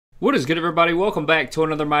What is good, everybody? Welcome back to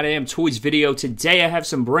another MYDAMNTOYS video. Today I have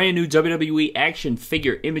some brand new WWE action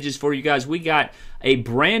figure images for you guys. We got a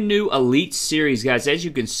brand new Elite series, guys. As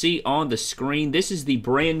you can see on the screen, this is the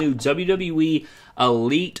brand new WWE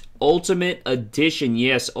Elite Ultimate Edition.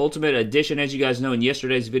 Yes, Ultimate Edition. As you guys know, in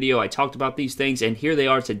yesterday's video, I talked about these things, and here they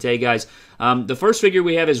are today, guys. The first figure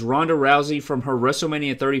we have is Ronda Rousey from her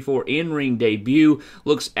WrestleMania 34 in-ring debut.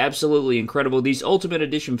 Looks absolutely incredible. These Ultimate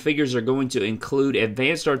Edition figures are going to include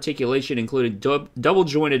advanced articulation, including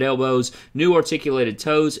double-jointed elbows, new articulated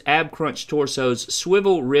toes, ab-crunch torsos,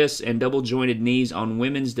 swivel wrists, and double-jointed knees on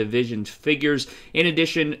women's division figures. In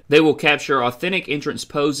addition, they will capture authentic entrance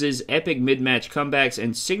poses, epic mid-match comebacks,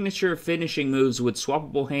 and signature finishing moves with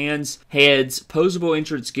swappable hands, heads, posable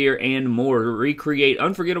entrance gear, and more. Recreate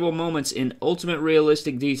unforgettable moments in ultimate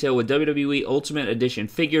realistic detail with WWE Ultimate Edition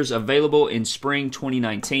figures available in spring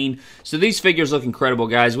 2019. So these figures look incredible,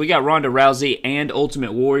 guys. We got Ronda Rousey and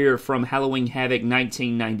Ultimate Warrior from Halloween Havoc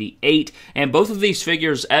 1998, and both of these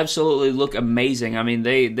figures absolutely look amazing. I mean,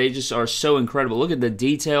 they just are so incredible. Look at the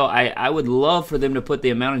detail. I would love for them to put the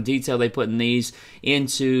amount of detail they put in these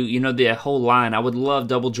into, you know, the whole line. I would love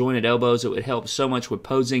double jointed elbows. It would help so much with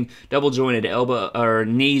posing. Double jointed elbow or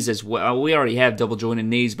knees as well. We already have double jointed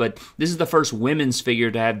knees, but this is the first women's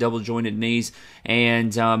figure to have double jointed knees,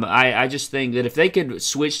 and I just think that if they could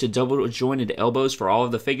switch to double jointed elbows for all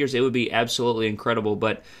of the figures, it would be absolutely incredible.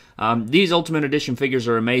 But these Ultimate Edition figures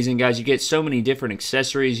are amazing, guys. You get so many different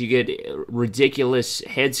accessories. You get ridiculous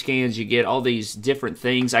head scans. You get all these different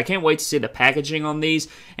things. I can't wait to see the packaging on these,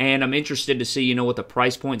 and I'm interested to see, you know, what the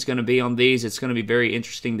price point's going to be on these. It's going to be very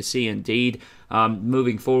interesting to see indeed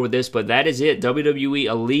moving forward with this. But that is it. WWE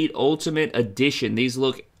Elite Ultimate Edition. These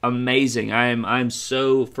look amazing. I'm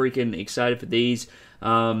so freaking excited for these.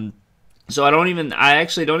 So I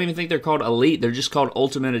actually don't even think they're called Elite. They're just called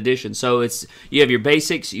Ultimate Edition. So it's, you have your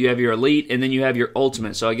basics, you have your Elite, and then you have your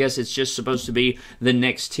Ultimate. So I guess it's just supposed to be the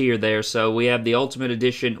next tier there. So we have the Ultimate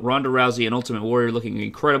Edition, Ronda Rousey and Ultimate Warrior looking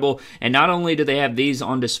incredible. And not only do they have these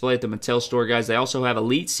on display at the Mattel store, guys, they also have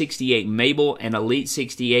Elite 68 Mabel and Elite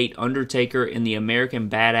 68 Undertaker in the American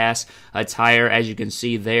Badass attire, as you can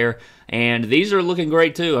see there. And these are looking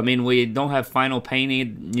great too. I mean, we don't have final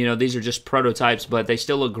painted, you know, these are just prototypes, but they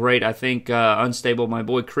still look great. I think Unstable, my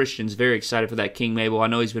boy Christian's very excited for that King Mabel. I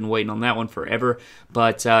know he's been waiting on that one forever,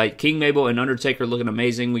 but King Mabel and Undertaker looking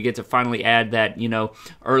amazing. We get to finally add that, you know,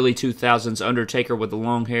 early 2000s Undertaker with the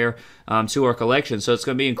long hair to our collection, so it's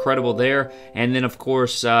going to be incredible there. And then, of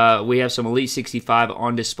course, we have some Elite 65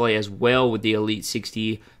 on display as well with the Elite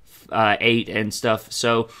 68 and stuff.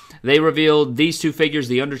 So they revealed these two figures,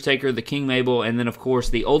 the Undertaker, the King Mabel, and then of course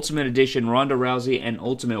the Ultimate Edition Ronda Rousey and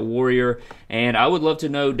Ultimate Warrior. And I would love to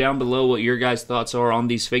know down below what your guys' thoughts are on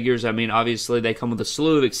these figures. I mean, obviously they come with a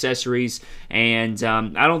slew of accessories, and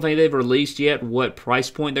I don't think they've released yet what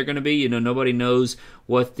price point they're going to be. You know, nobody knows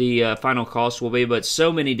what the final cost will be, but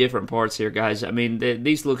so many different parts here, guys. I mean,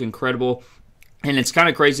 these look incredible. And it's kind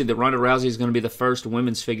of crazy that Ronda Rousey is going to be the first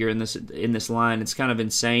women's figure in this line. It's kind of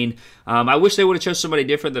insane. I wish they would have chose somebody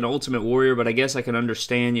different than Ultimate Warrior, but I guess I can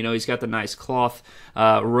understand. You know, he's got the nice cloth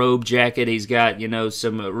robe jacket. He's got, you know,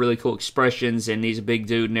 some really cool expressions, and he's a big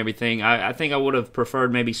dude and everything. I think I would have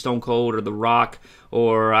preferred maybe Stone Cold or The Rock,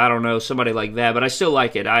 or I don't know, somebody like that, but I still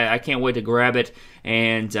like it. I can't wait to grab it,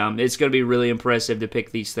 and it's going to be really impressive to pick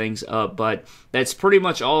these things up. But that's pretty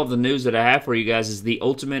much all of the news that I have for you guys, is the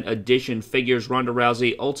Ultimate Edition figures, Ronda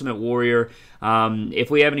Rousey, Ultimate Warrior. If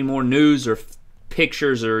we have any more news or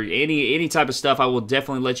pictures or any type of stuff, I will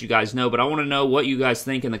definitely let you guys know. But I want to know what you guys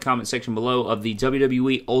think in the comment section below of the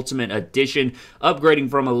WWE Ultimate Edition upgrading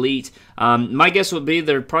from Elite. My guess would be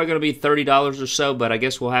they're probably going to be $30 or so, but I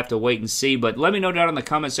guess we'll have to wait and see. But let me know down in the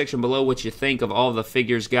comment section below what you think of all of the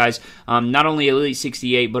figures, guys. Not only Elite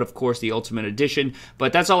 68, but of course the Ultimate Edition.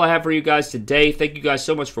 But that's all I have for you guys today. Thank you guys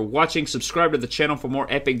so much for watching. Subscribe to the channel for more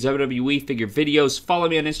epic WWE figure videos. Follow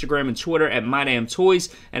me on Instagram and Twitter at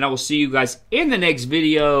MyDamnToys, and I will see you guys in the next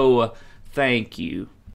video. Thank you.